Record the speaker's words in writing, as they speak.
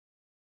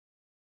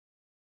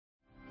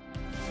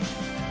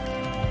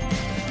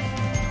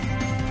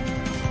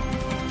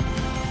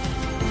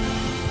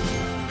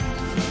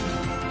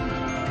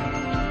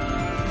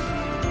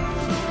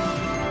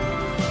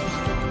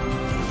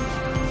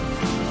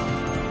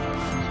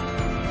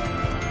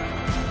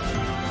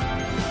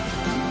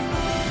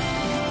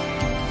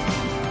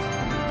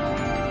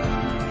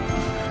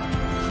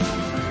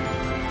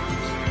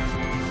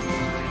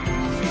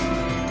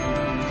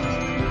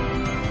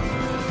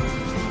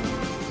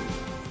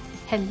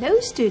Hello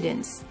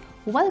students,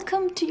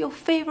 welcome to your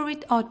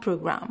favorite art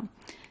program.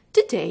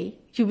 Today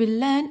you will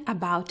learn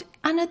about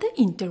another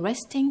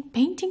interesting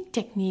painting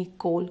technique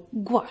called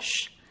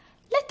gouache.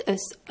 Let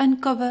us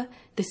uncover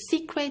the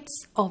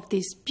secrets of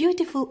this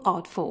beautiful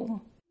art form.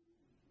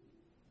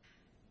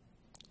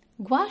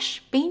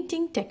 Gouache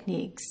painting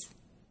techniques.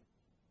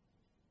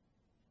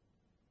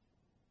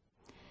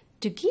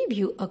 To give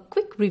you a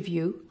quick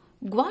review,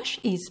 gouache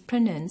is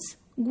pronounced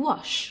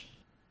gouache.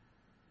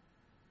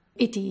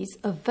 It is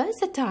a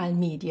versatile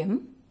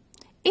medium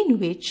in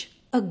which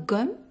a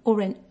gum or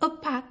an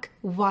opaque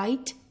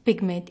white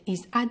pigment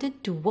is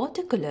added to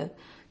watercolor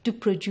to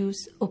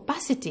produce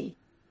opacity.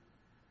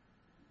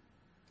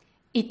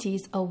 It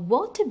is a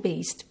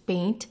water-based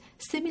paint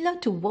similar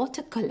to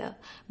watercolor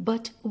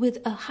but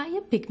with a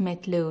higher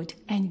pigment load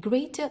and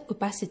greater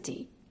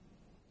opacity.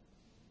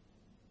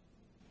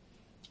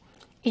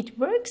 It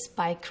works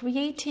by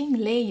creating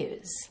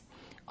layers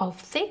of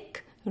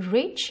thick,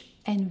 rich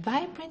and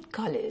vibrant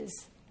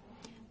colors.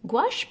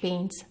 Gouache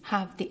paints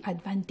have the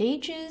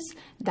advantages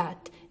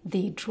that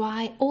they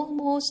dry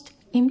almost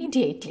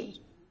immediately,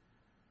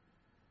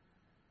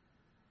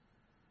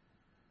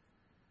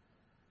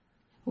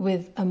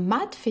 with a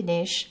matte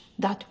finish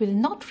that will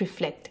not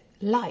reflect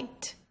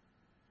light.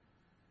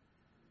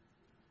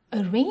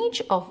 A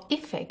range of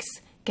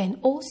effects can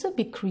also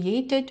be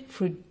created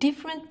through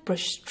different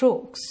brush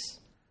strokes.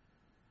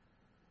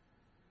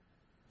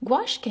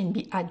 Gouache can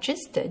be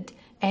adjusted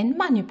and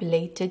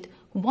manipulated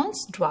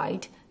once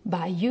dried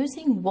by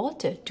using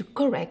water to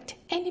correct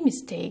any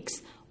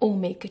mistakes or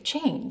make a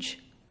change.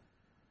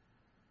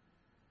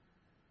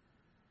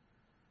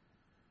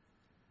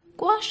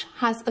 Gouache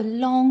has a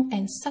long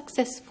and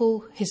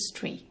successful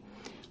history.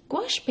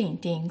 Gouache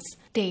paintings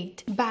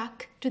date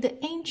back to the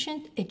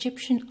ancient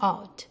Egyptian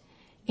art.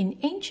 In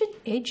ancient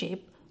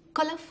Egypt,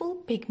 colorful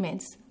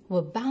pigments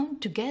were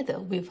bound together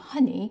with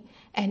honey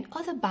and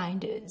other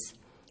binders.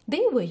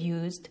 They were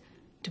used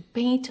to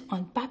paint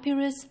on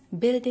papyrus,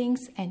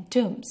 buildings and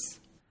tombs.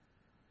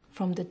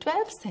 From the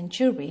 12th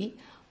century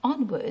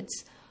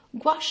onwards,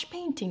 gouache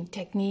painting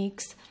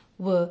techniques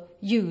were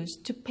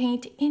used to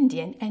paint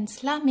Indian and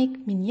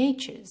Islamic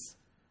miniatures.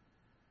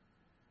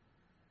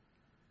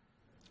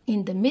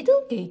 In the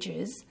Middle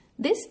Ages,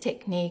 this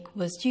technique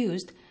was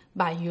used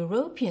by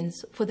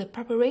Europeans for the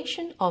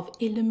preparation of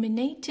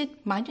illuminated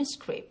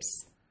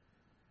manuscripts.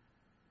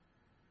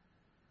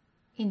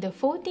 In the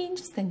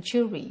 14th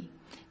century,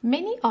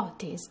 many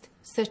artists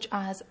such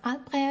as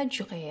Albert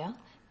Dürer,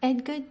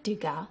 Edgar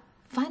Degas,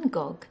 Van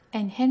Gogh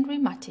and Henri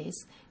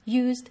Matisse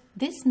used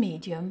this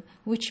medium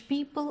which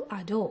people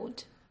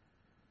adored.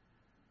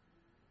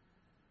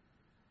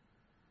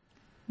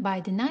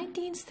 By the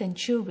 19th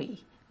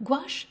century,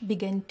 gouache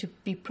began to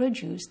be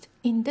produced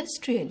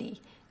industrially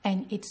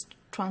and its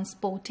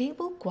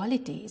transportable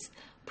qualities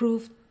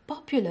proved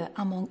popular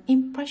among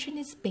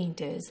Impressionist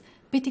painters,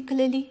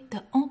 particularly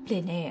the en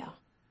plein air.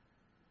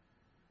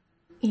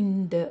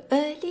 In the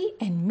early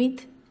and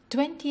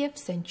mid-20th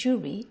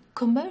century,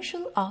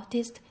 commercial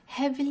artists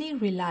heavily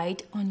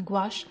relied on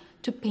gouache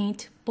to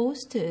paint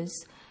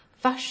posters,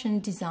 fashion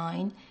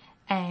design,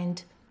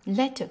 and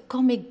later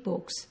comic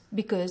books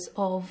because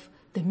of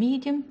the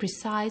medium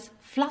precise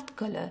flat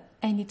color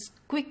and its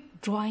quick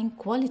drying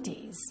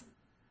qualities.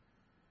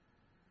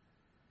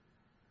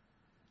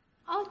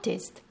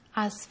 Artists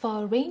as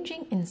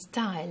far-ranging in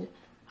style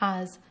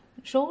as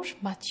Georges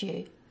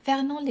Mathieu,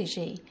 Fernand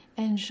Léger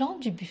and Jean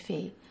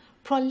Dubuffet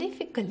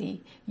prolifically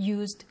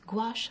used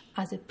gouache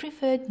as a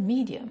preferred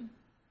medium.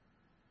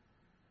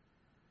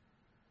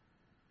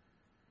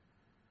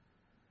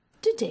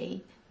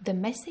 Today, the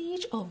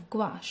message of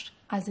gouache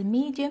as a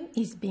medium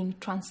is being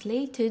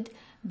translated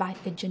by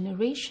a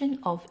generation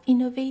of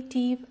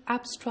innovative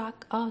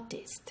abstract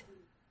artists.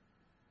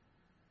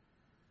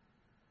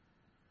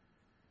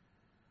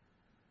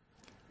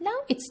 Now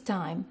it's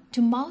time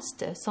to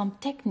master some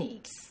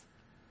techniques.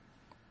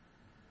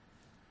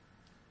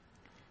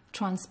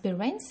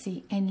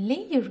 Transparency and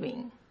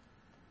layering,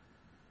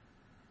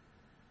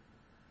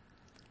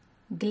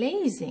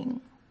 glazing,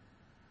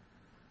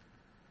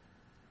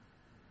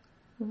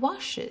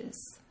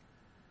 washes,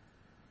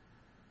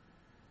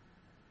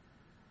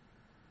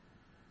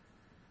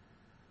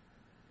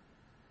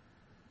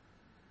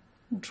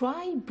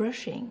 dry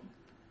brushing,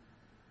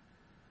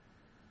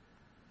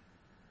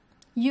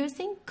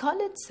 using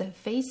colored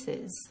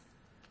surfaces,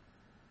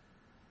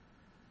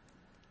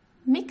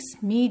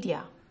 mixed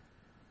media,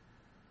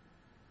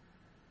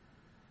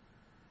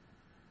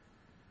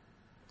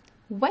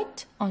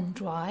 wet on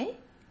dry,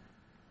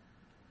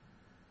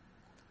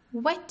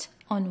 wet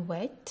on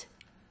wet,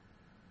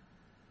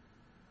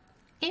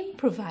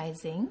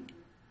 improvising,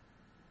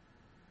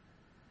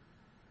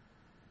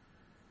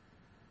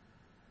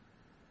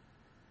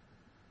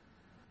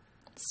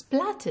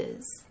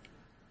 splatters,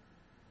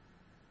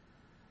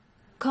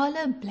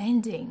 color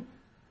blending,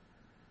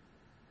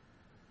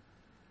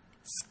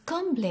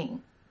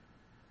 scumbling.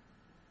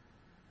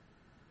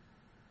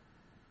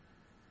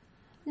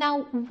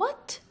 Now,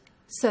 what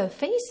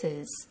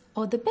surfaces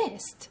are the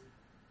best?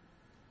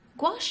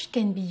 Gouache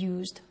can be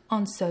used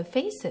on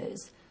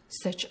surfaces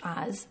such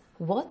as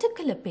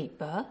watercolor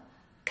paper,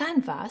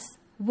 canvas,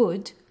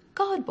 wood,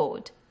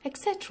 cardboard,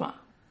 etc.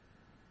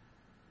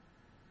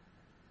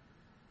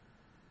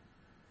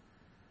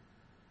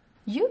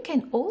 You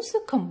can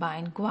also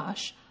combine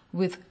gouache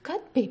with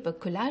cut paper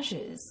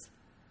collages.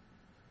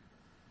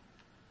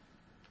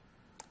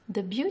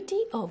 The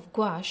beauty of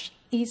gouache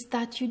is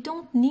that you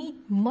don't need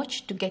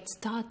much to get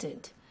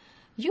started.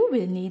 You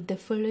will need the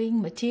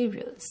following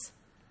materials: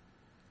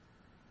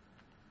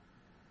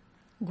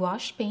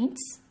 gouache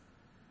paints,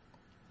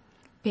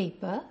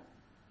 paper,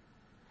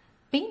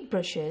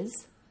 paintbrushes,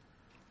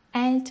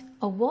 and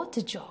a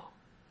water jar.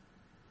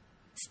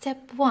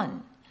 Step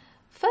 1.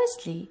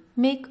 Firstly,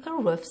 make a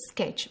rough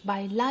sketch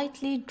by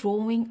lightly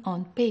drawing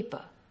on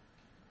paper.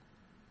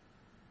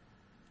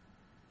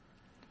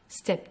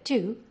 Step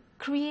 2.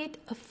 Create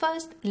a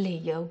first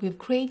layer with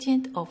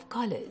gradient of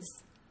colors.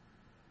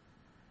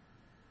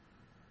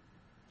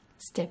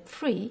 Step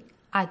 3.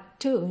 Add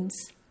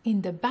tones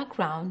in the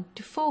background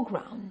to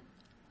foreground.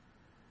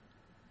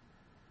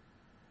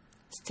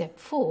 Step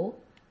 4.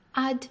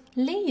 Add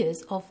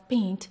layers of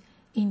paint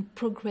in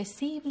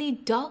progressively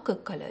darker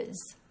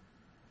colors.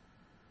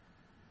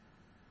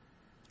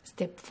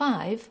 Step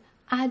 5.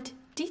 Add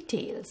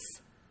details.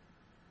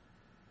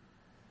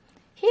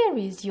 Here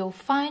is your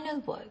final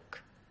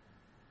work.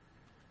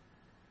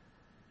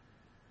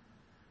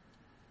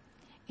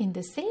 In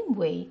the same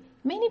way,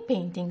 many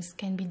paintings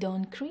can be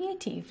done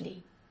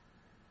creatively.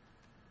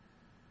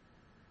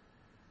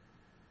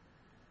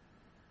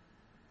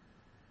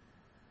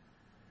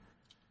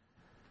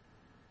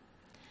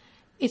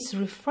 It's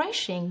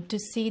refreshing to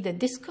see the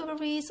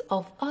discoveries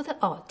of other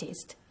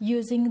artists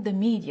using the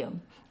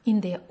medium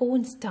in their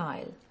own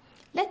style.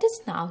 Let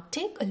us now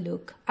take a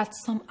look at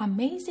some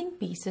amazing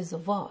pieces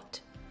of art.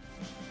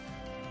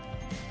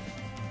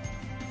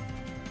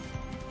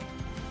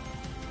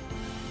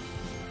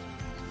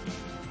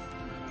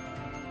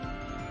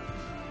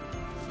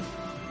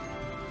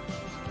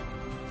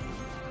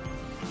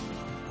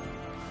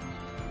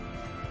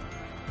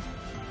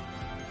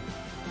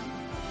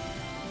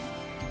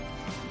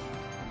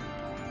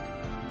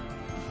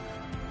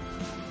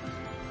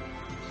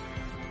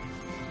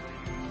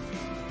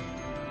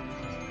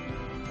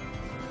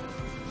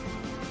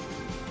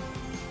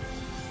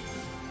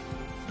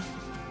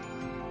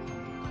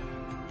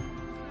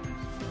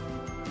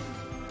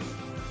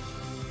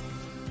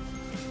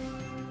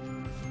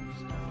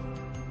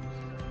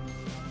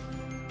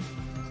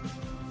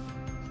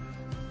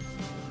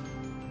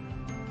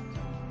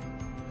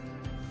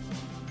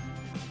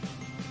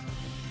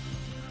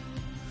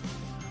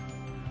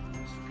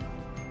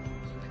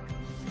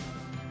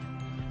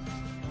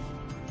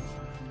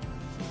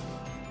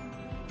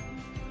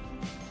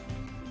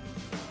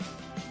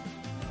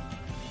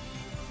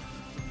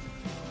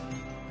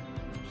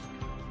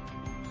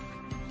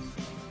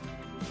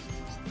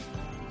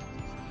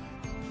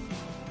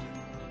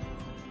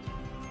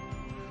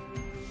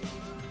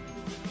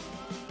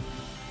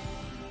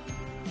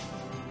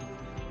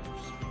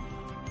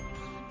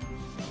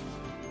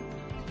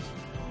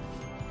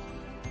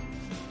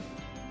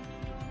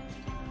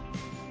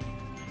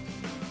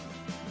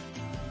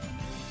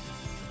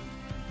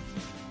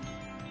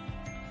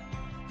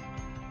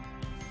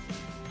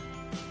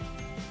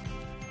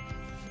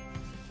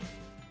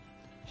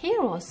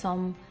 Here are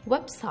some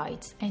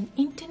websites and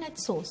internet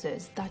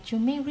sources that you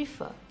may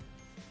refer.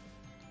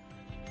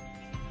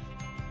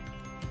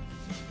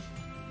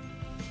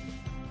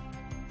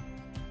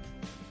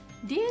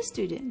 Dear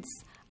students,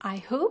 I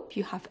hope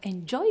you have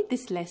enjoyed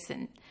this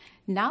lesson.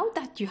 Now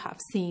that you have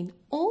seen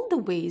all the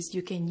ways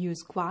you can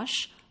use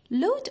gouache,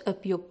 load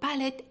up your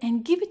palette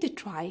and give it a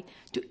try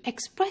to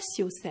express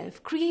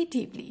yourself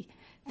creatively.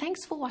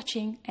 Thanks for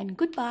watching and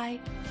goodbye.